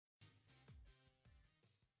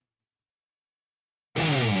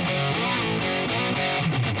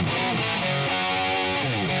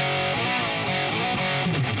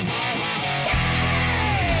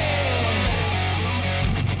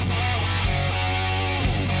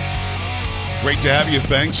Great to have you.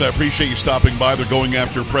 Thanks. I appreciate you stopping by. They're going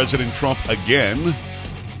after President Trump again.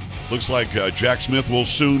 Looks like Jack Smith will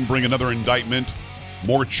soon bring another indictment,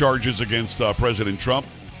 more charges against President Trump,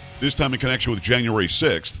 this time in connection with January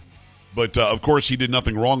 6th. But, of course, he did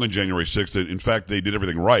nothing wrong on January 6th. In fact, they did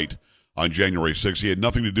everything right on January 6th. He had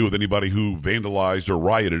nothing to do with anybody who vandalized or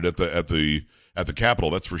rioted at the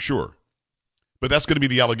Capitol, that's for sure. But that's going to be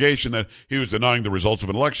the allegation that he was denying the results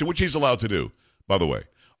of an election, which he's allowed to do, by the way.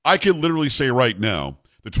 I can literally say right now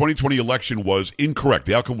the 2020 election was incorrect.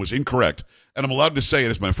 The outcome was incorrect. And I'm allowed to say it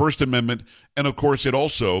as my First Amendment. And, of course, it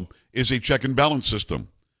also is a check and balance system.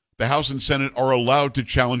 The House and Senate are allowed to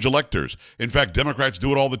challenge electors. In fact, Democrats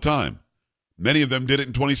do it all the time. Many of them did it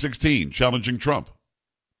in 2016, challenging Trump.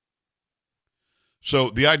 So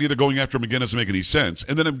the idea they're going after him again doesn't make any sense.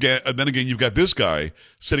 And then again, you've got this guy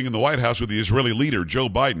sitting in the White House with the Israeli leader, Joe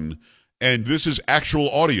Biden. And this is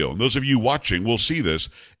actual audio. And those of you watching will see this.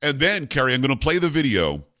 And then, Carrie, I'm going to play the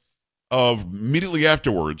video of immediately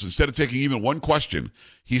afterwards. Instead of taking even one question,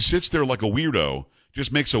 he sits there like a weirdo,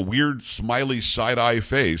 just makes a weird, smiley, side-eye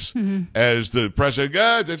face as the president,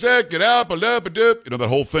 guys, that's it, get out, that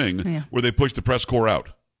whole thing where they push the press corps out.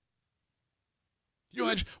 You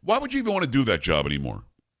imagine, why would you even want to do that job anymore?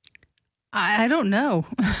 I don't know.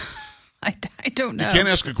 I don't know. You can't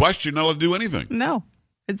ask a question, not allowed to do anything. No.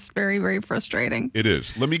 It's very, very frustrating. It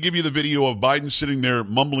is. Let me give you the video of Biden sitting there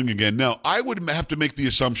mumbling again. Now, I would have to make the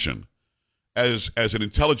assumption, as an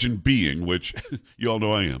intelligent being, which you all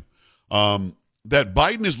know I am, that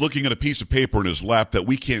Biden is looking at a piece of paper in his lap that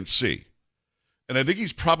we can't see. And I think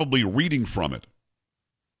he's probably reading from it.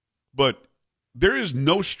 But there is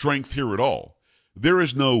no strength here at all. There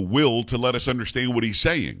is no will to let us understand what he's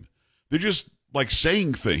saying. They're just like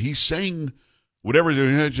saying things. He's saying whatever,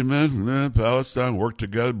 Palestine, work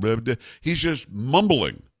together, blah, blah, blah. He's just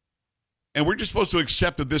mumbling. And we're just supposed to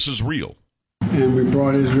accept that this is real. And we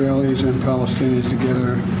brought Israelis and Palestinians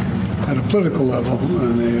together at a political level,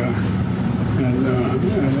 and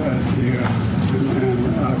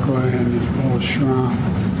Akwa and Paul Schramm.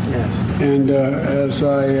 Yes. And as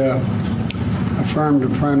I affirmed the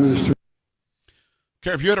Prime Minister.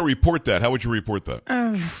 Karen, if you had to report that, how would you report that?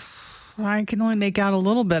 I can only make out a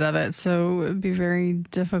little bit of it, so it would be very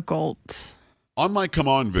difficult. On my Come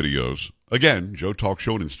On videos, again, Joe Talk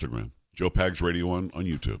Show on Instagram, Joe Pags Radio on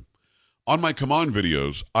YouTube. On my Come On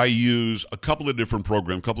videos, I use a couple of different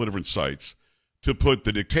programs, a couple of different sites to put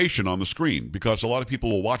the dictation on the screen because a lot of people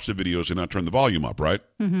will watch the videos and not turn the volume up, right?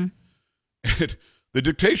 Mm-hmm. The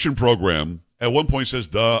dictation program at one point says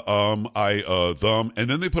and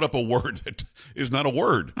then they put up a word that is not a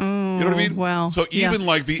word. You know what I mean? Well, so even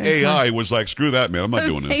like the AI was like, screw that, man. I'm not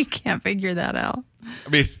doing this. They can't figure that out. I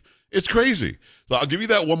mean, it's crazy. So I'll give you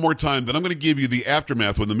that one more time. Then I'm going to give you the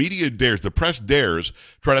aftermath when the media dares, the press dares,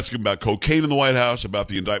 try to ask him about cocaine in the White House, about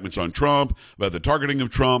the indictments on Trump, about the targeting of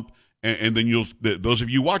Trump. And then those of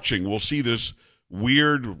you watching will see this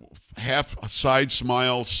weird half side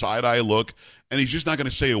smile, side eye look. And he's just not going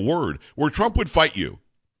to say a word. Where Trump would fight you.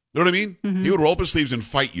 You know what I mean? Mm-hmm. He would roll up his sleeves and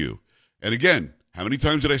fight you. And again, how many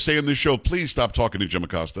times did I say on this show, please stop talking to Jim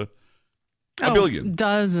Acosta? A billion.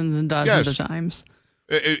 Dozens and dozens of times.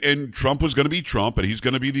 And Trump was going to be Trump, and he's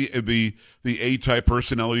going to be the A-type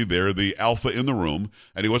personality there, the alpha in the room,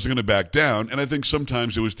 and he wasn't going to back down. And I think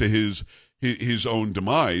sometimes it was to his own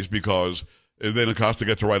demise because then Acosta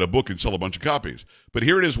got to write a book and sell a bunch of copies. But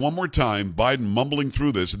here it is one more time, Biden mumbling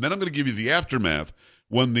through this. And then I'm going to give you the aftermath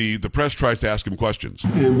when the press tries to ask him questions.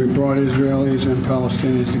 And we brought Israelis and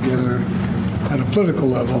Palestinians together at a political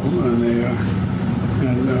level, and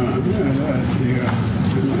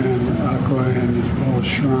Akwa and Paul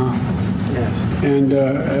Schramm. Yes. And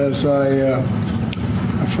as I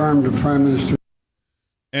affirmed the Prime Minister.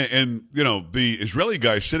 And, the Israeli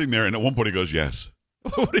guy sitting there, and at one point he goes, yes.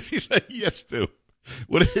 What did he say yes to?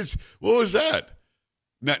 What was that?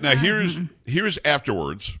 Now here's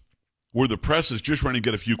afterwards where the press is just trying to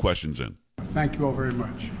get a few questions in. Thank you all very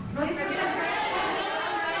much.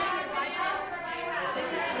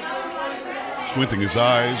 Squinting his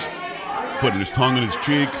eyes, putting his tongue in his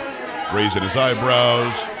cheek, raising his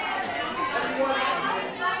eyebrows.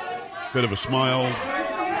 Bit of a smile.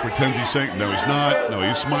 Pretends he's saying, no, he's not. No,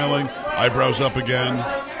 he's smiling. Eyebrows up again.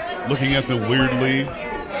 Looking at them weirdly.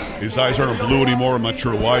 His eyes aren't blue anymore. I'm not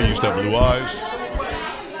sure why. He used to have blue eyes.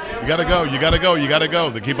 You got to go. You got to go. You got to go.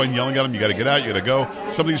 They keep on yelling at him. You got to get out. You got to go.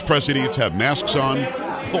 Some of these press idiots have masks on.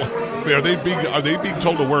 Are they being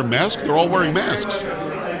told to wear masks? They're all wearing masks. What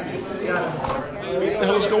the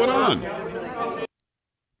hell is going on?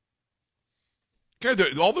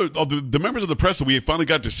 All the members of the press that we finally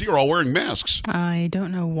got to see are all wearing masks. I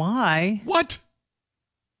don't know why. What?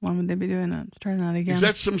 Why would they be doing that? Let's try that again. Is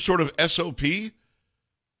that some sort of SOP to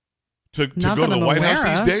Not go to that the I'm White House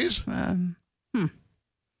aware these of. days?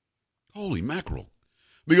 Holy mackerel.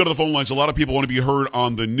 We go to the phone lines. A lot of people want to be heard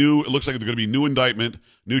on the new, it looks like there's going to be new indictment,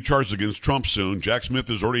 new charges against Trump soon. Jack Smith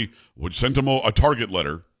has already sent him a target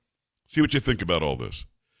letter. See what you think about all this.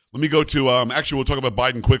 Let me go to, actually, we'll talk about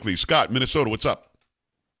Biden quickly. Scott, Minnesota, what's up?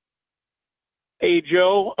 Hey,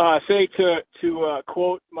 Joe, say to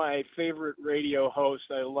quote my favorite radio host,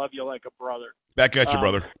 I love you like a brother. Back at you,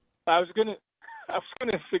 brother. I was gonna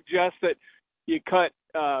suggest that you cut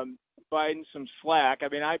Biden some slack. I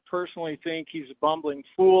mean, I personally think he's a bumbling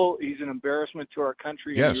fool. He's an embarrassment to our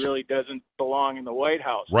country, Yes. and he really doesn't belong in the White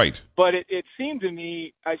House. Right. But it seemed to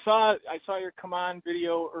me, I saw your come on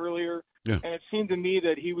video earlier, Yeah. and it seemed to me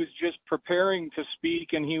that he was just preparing to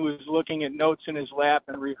speak, and he was looking at notes in his lap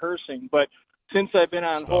and rehearsing. But since I've been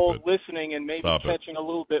on hold listening and maybe catching a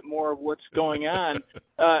little bit more of what's going on,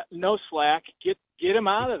 no slack. Get him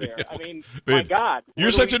out of there. I mean, my God.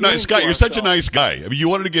 You're such a nice guy. You're such a nice guy. I mean, you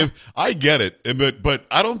wanted to give – I get it, but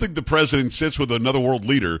I don't think the president sits with another world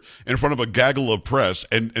leader in front of a gaggle of press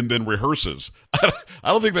and then rehearses.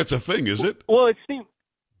 I don't think that's a thing, is it? Well, it seemed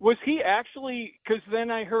 – was he actually – because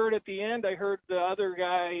then I heard at the end, I heard the other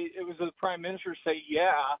guy, it was the prime minister say,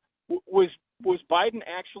 yeah. Was Biden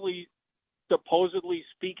actually – supposedly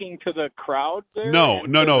speaking to the crowd there? No.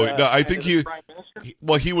 I think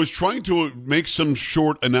he was trying to make some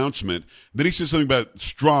short announcement. Then he said something about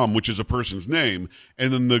Strom, which is a person's name,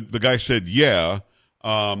 and then the guy said, yeah.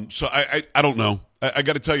 So I don't know. I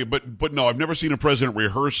got to tell you, but no, I've never seen a president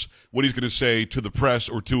rehearse what he's going to say to the press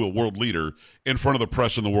or to a world leader in front of the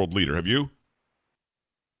press and the world leader. Have you?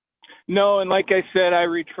 No, and like I said, I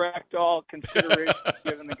retract all consideration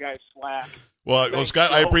giving the guy slack. Well,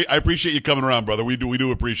 Scott, I appreciate you coming around, brother. We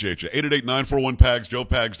do appreciate you. 888-941-PAGS,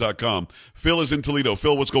 joepags.com. Phil is in Toledo.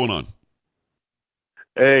 Phil, what's going on?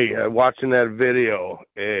 Hey, watching that video,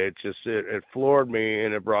 it floored me,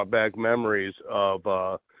 and it brought back memories of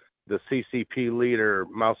the CCP leader,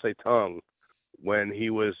 Mao Zedong, when he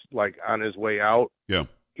was, like, on his way out. Yeah.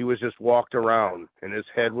 He was just walked around, and his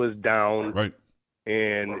head was down. Right.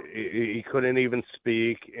 And he couldn't even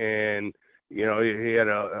speak, and he had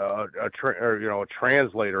a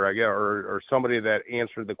translator, I guess, or somebody that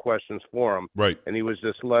answered the questions for him. Right. And he was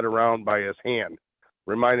just led around by his hand.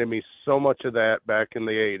 Reminded me so much of that back in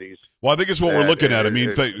the 80s. Well, I think it's what we're looking at. I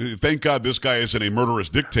mean, thank God this guy isn't a murderous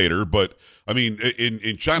dictator, but I mean,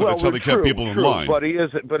 in China, that's how they kept people in line. But he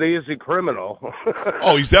is a criminal.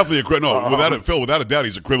 Oh, he's definitely a criminal. No, Phil, without a doubt,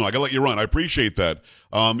 he's a criminal. I got to let you run. I appreciate that.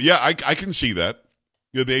 Yeah, I can see that.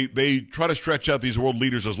 They try to stretch out these world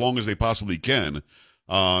leaders as long as they possibly can,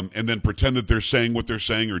 and then pretend that they're saying what they're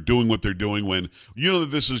saying or doing what they're doing when you know that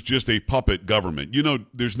this is just a puppet government. You know,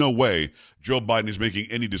 there's no way Joe Biden is making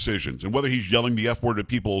any decisions. And whether he's yelling the F word at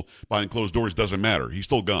people behind closed doors doesn't matter. He's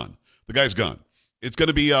still gone. The guy's gone. It's going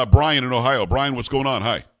to be Brian in Ohio. Brian, what's going on?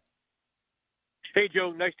 Hi. Hey,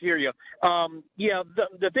 Joe. Nice to hear you. Yeah,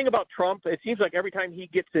 the thing about Trump, it seems like every time he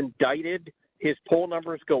gets indicted, his poll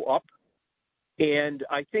numbers go up. And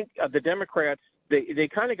I think the Democrats, they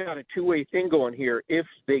kind of got a two-way thing going here. If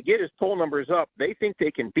they get his poll numbers up, they think they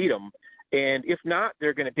can beat him. And if not,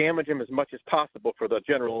 they're going to damage him as much as possible for the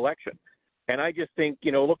general election. And I just think,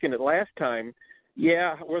 looking at last time,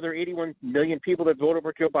 yeah, were there 81 million people that voted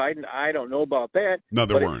for Joe Biden? I don't know about that. No,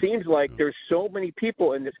 there weren't. It seems like there's so many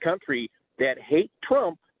people in this country that hate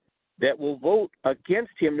Trump that will vote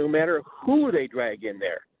against him no matter who they drag in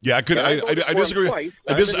there. Yeah, I disagree.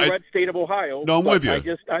 I'm in the red state of Ohio. No, I'm with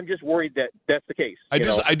you. I'm just worried that that's the case.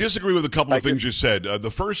 I disagree with a couple of things you said. The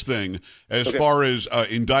first thing, as far as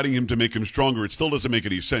indicting him to make him stronger, it still doesn't make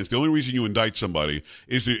any sense. The only reason you indict somebody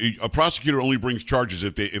is a prosecutor only brings charges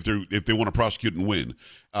if they want to prosecute and win.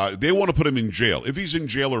 They want to put him in jail. If he's in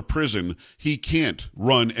jail or prison, he can't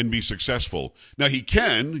run and be successful. Now, he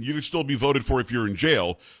can. You could still be voted for if you're in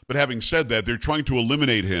jail. But having said that, they're trying to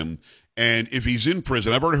eliminate him. And if he's in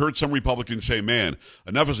prison, I've already heard some Republicans say, man,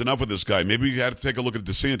 enough is enough with this guy. Maybe we have to take a look at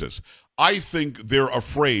DeSantis. I think they're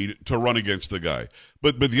afraid to run against the guy.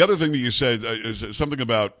 But the other thing that you said is something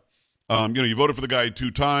about, you voted for the guy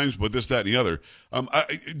 2 times, but this, that, and the other.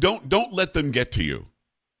 Don't let them get to you.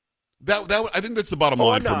 That I think that's the bottom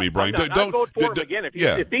line for me, Brian. I'll vote for him again. If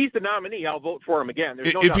he's the nominee, I'll vote for him again.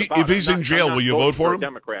 There's no doubt about if he's it. in jail, will you vote for him?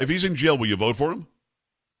 Democrat. If he's in jail, will you vote for him?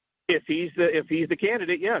 If he's the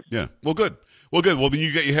candidate, yes. Yeah. Well, good. Well, then you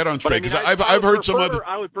get your head on straight. Because I I've heard some other.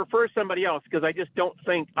 I would prefer somebody else because I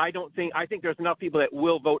think there's enough people that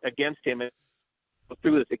will vote against him.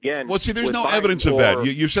 through this again. Well, see, there's no Biden evidence of that.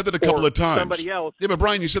 You've said that a couple of times. Somebody else. Yeah, but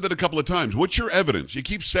Brian, you said that a couple of times. What's your evidence? You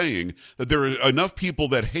keep saying that there are enough people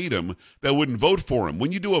that hate him that wouldn't vote for him.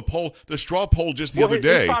 When you do a poll, the straw poll just the other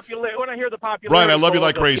day. When I hear the popularity, Brian, I love you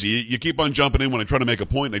like crazy. You keep on jumping in when I try to make a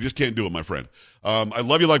point, and I just can't do it, my friend. I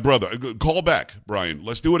love you like brother. Call back, Brian.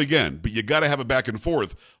 Let's do it again. But you got to have it back and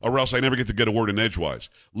forth, or else I never get to get a word in edgewise.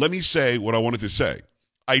 Let me say what I wanted to say.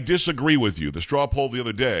 I disagree with you. The straw poll the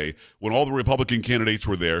other day, when all the Republican candidates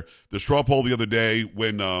were there, the straw poll the other day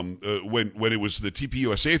when it was the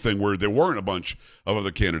TPUSA thing where there weren't a bunch of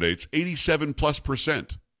other candidates,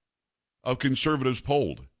 87+% of conservatives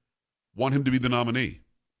polled want him to be the nominee.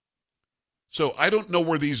 So I don't know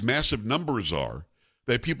where these massive numbers are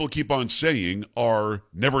that people keep on saying are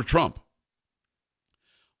never Trump.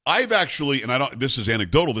 I've actually, and this is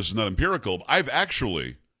anecdotal, this is not empirical, but I've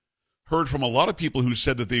actually heard from a lot of people who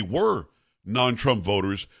said that they were non-Trump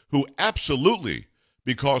voters who absolutely,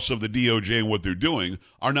 because of the DOJ and what they're doing,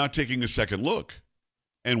 are not taking a second look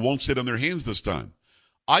and won't sit on their hands this time.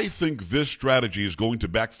 I think this strategy is going to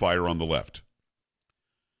backfire on the left.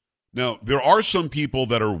 Now, there are some people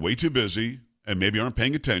that are way too busy and maybe aren't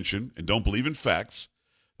paying attention and don't believe in facts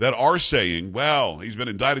that are saying, well, he's been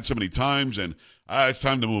indicted so many times and it's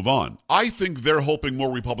time to move on. I think they're hoping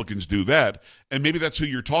more Republicans do that, and maybe that's who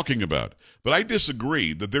you're talking about. But I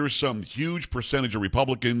disagree that there's some huge percentage of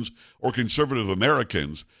Republicans or conservative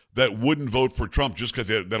Americans that wouldn't vote for Trump just because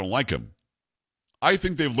they don't like him. I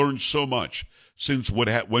think they've learned so much since what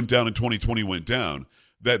went down in 2020 went down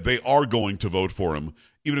that they are going to vote for him,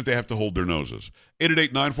 even if they have to hold their noses.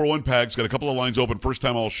 888-941-PAGS. Got a couple of lines open. First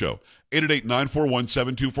time all show.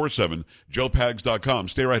 888-941-7247. JoePags.com.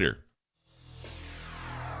 Stay right here.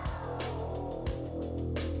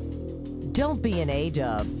 Don't be an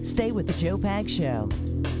A-dub. Stay with the Joe Pags Show.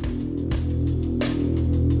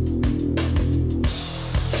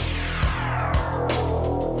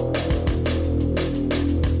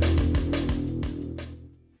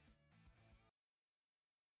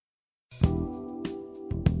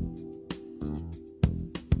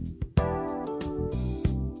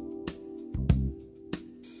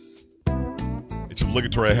 It's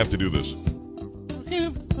obligatory. I have to do this.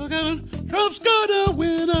 Trump's gonna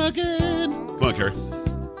win again. Come on, Carrie.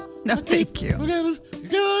 No, thank you. You're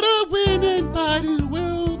gonna win and Biden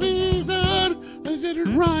will be gone. Is it a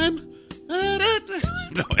rhyme? No,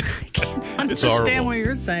 I can't it's understand horrible. what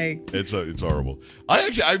you're saying. It's horrible.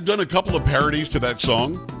 I've done a couple of parodies to that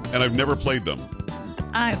song, and I've never played them.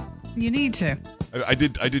 You need to. I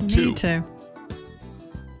did You two, need to.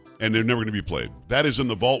 and they're never going to be played. That is in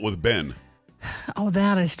the vault with Ben. Oh,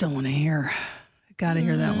 that I still want to hear. Got to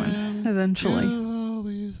hear that one eventually.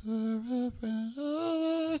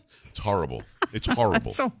 It's horrible. It's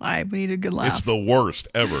horrible. So high. We need a good laugh. It's the worst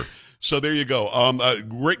ever. So there you go.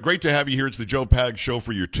 Great to have you here. It's the Joe Pags Show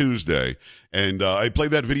for your Tuesday. And I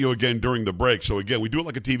played that video again during the break. So again, we do it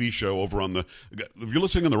like a TV show over on the, if you're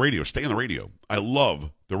listening on the radio, stay on the radio. I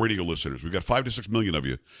love the radio listeners. We've got 5 to 6 million of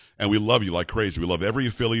you, and we love you like crazy. We love every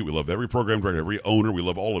affiliate. We love every program director, every owner. We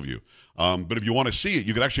love all of you. But if you want to see it,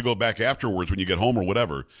 you can actually go back afterwards when you get home or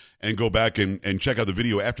whatever and go back and check out the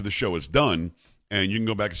video after the show is done. And you can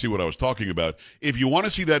go back and see what I was talking about. If you want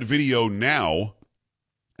to see that video now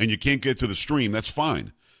and you can't get to the stream, that's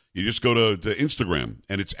fine. You just go to Instagram,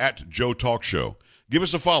 and it's at Joe Talk Show. Give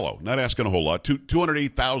us a follow. Not asking a whole lot.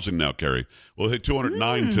 208,000 now, Carrie. We'll hit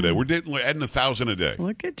 209 today. We're adding 1,000 a day.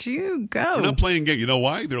 Look at you go. We're not playing game. You know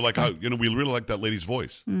why? They're like, we really like that lady's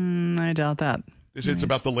voice. I doubt that. It's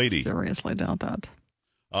about the lady. Seriously doubt that.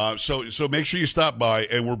 So make sure you stop by,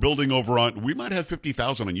 and we're building over on, we might have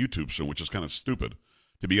 50,000 on YouTube soon, which is kind of stupid,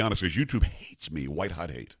 to be honest, because YouTube hates me, white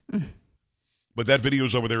hot hate. But that video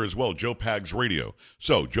is over there as well, Joe Pags Radio.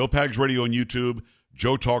 So Joe Pags Radio on YouTube,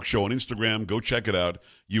 Joe Talk Show on Instagram. Go check it out.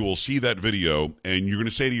 You will see that video, and you're going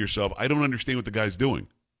to say to yourself, I don't understand what the guy's doing.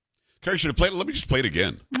 Carrie should have played it. Let me just play it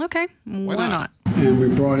again. Okay. Why not? And we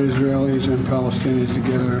brought Israelis and Palestinians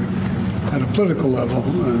together at a political level,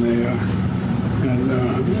 and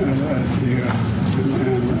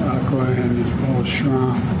Aqua and Paul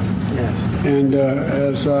Schramm. Yes. And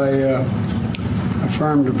as I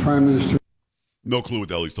affirmed the Prime Minister. No clue what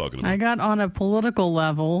the hell he's talking about. I got on a political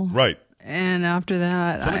level. Right. And after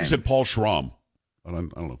that, I think he said Paul Schramm. I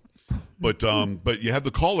don't know. But you have the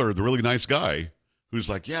caller, the really nice guy, who's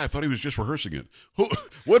like, yeah, I thought he was just rehearsing it.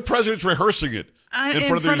 What president's rehearsing it? In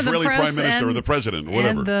front of the Israeli prime minister or the president or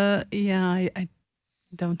whatever. I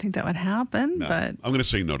don't think that would happen. No, but I'm going to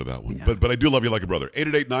say no to that one. Yeah. But I do love you like a brother.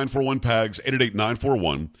 888-941-PAGS,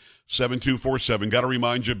 888-941-7247. Got to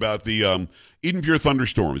remind you about the Eden Pure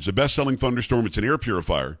Thunderstorm. It's a best-selling thunderstorm. It's an air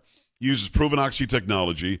purifier. Uses proven oxy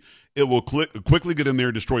technology. It will quickly get in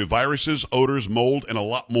there, destroy viruses, odors, mold, and a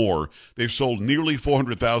lot more. They've sold nearly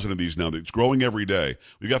 400,000 of these now. It's growing every day.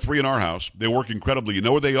 We got 3 in our house. They work incredibly. You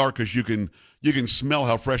know where they are because you can smell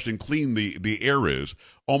how fresh and clean the air is,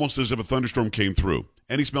 almost as if a thunderstorm came through.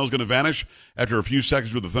 Any smell is going to vanish after a few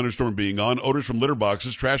seconds with the thunderstorm being on. Odors from litter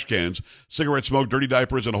boxes, trash cans, cigarette smoke, dirty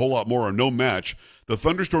diapers, and a whole lot more are no match. The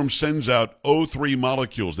thunderstorm sends out O3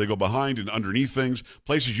 molecules. They go behind and underneath things,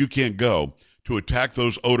 places you can't go, to attack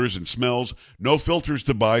those odors and smells. No filters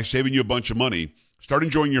to buy, saving you a bunch of money. Start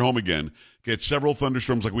enjoying your home again. Get several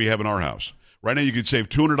thunderstorms like we have in our house. Right now you can save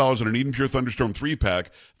 $200 on an Eden Pure Thunderstorm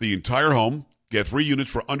 3-pack, the entire home. Get 3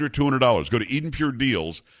 units for under $200. Go to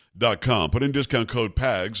EdenPureDeals.com. Put in discount code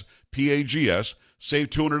PAGS, P-A-G-S. Save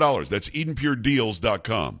 $200. That's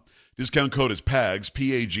EdenPureDeals.com. Discount code is PAGS,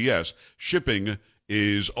 P-A-G-S. Shipping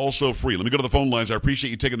is also free. Let me go to the phone lines. I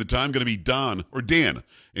appreciate you taking the time. Going to be Dan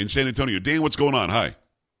in San Antonio. Dan, what's going on? Hi.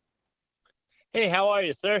 Hey, how are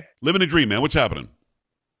you, sir? Living the dream, man. What's happening?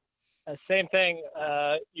 Same thing.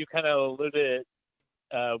 You kind of alluded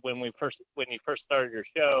when you first started your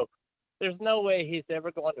show. There's no way he's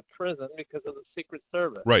ever going to prison because of the Secret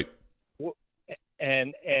Service. Right.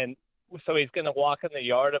 And so he's going to walk in the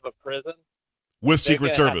yard of a prison with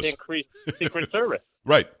Secret Service. Have to increase Secret Service.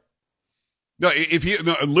 Right. No,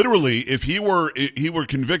 if he were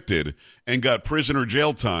convicted and got prison or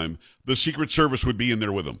jail time, the Secret Service would be in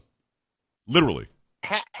there with him. Literally.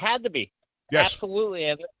 Had to be. Yes. Absolutely.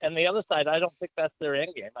 And the other side, I don't think that's their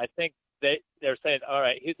end game. I think they're saying, all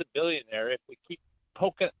right, he's a billionaire. If we keep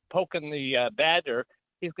poking the badger,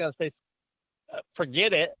 he's going to say,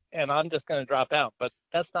 forget it, and I'm just going to drop out. But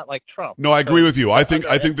that's not like Trump. No, I agree with you. I think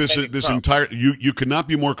this entire you could not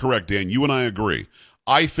be more correct, Dan. You and I agree.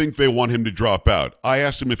 I think they want him to drop out. I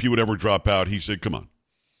asked him if he would ever drop out. He said, "Come on."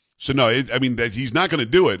 So no, he's not going to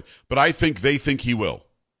do it. But I think they think he will.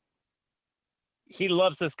 He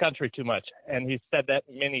loves this country too much, and he's said that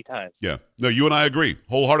many times. Yeah. No, you and I agree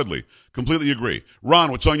wholeheartedly, completely agree. Ron,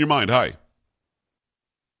 what's on your mind? Hi.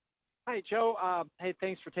 Hi, Joe. Hey,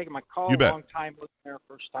 thanks for taking my call. You bet. Long time listener,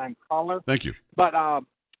 first time caller. Thank you. But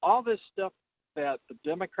all this stuff that the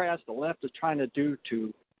Democrats, the left, is trying to do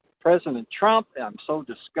to President Trump, I'm so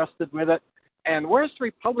disgusted with it. And where's the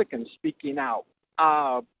Republicans speaking out?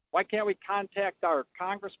 Why can't we contact our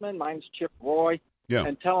congressman, mine's Chip Roy,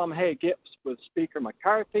 and tell him, hey, get with Speaker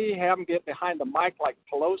McCarthy, have him get behind the mic like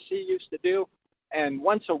Pelosi used to do, and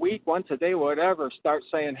once a week, once a day, whatever, start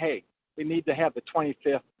saying, hey, we need to have the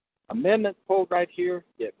 25th Amendment pulled right here,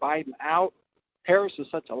 get Biden out. Harris is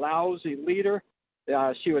such a lousy leader.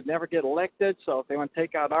 She would never get elected, so if they want to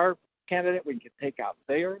take out our candidate, we can take out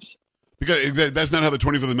theirs. Because that's not how the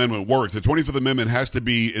 25th Amendment works. The 25th Amendment has to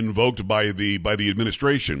be invoked by the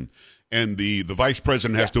administration, and the vice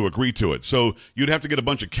president has to agree to it. So you'd have to get a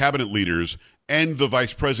bunch of cabinet leaders and the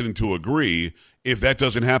vice president to agree. If that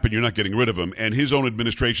doesn't happen, you're not getting rid of him, and his own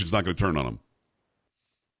administration's not going to turn on him.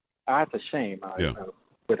 That's a shame. I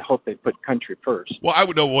would hope they put country first. Well, I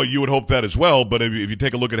would know. Well, you would hope that as well. But if you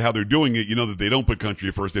take a look at how they're doing it, you know that they don't put country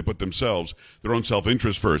first. They put themselves, their own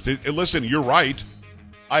self-interest first. Listen, you're right.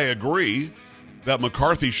 I agree that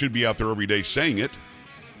McCarthy should be out there every day saying it.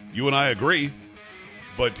 You and I agree,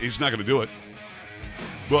 but he's not going to do it.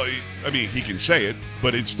 Well, I mean, he can say it,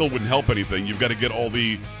 but it still wouldn't help anything. You've got to get all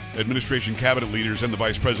the administration, cabinet leaders, and the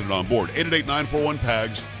vice president on board.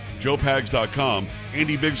 888-941-PAGS, joepags.com.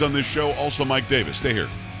 Andy Biggs on this show, also Mike Davis. Stay here.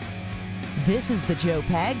 This is the Joe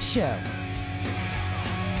Pags Show.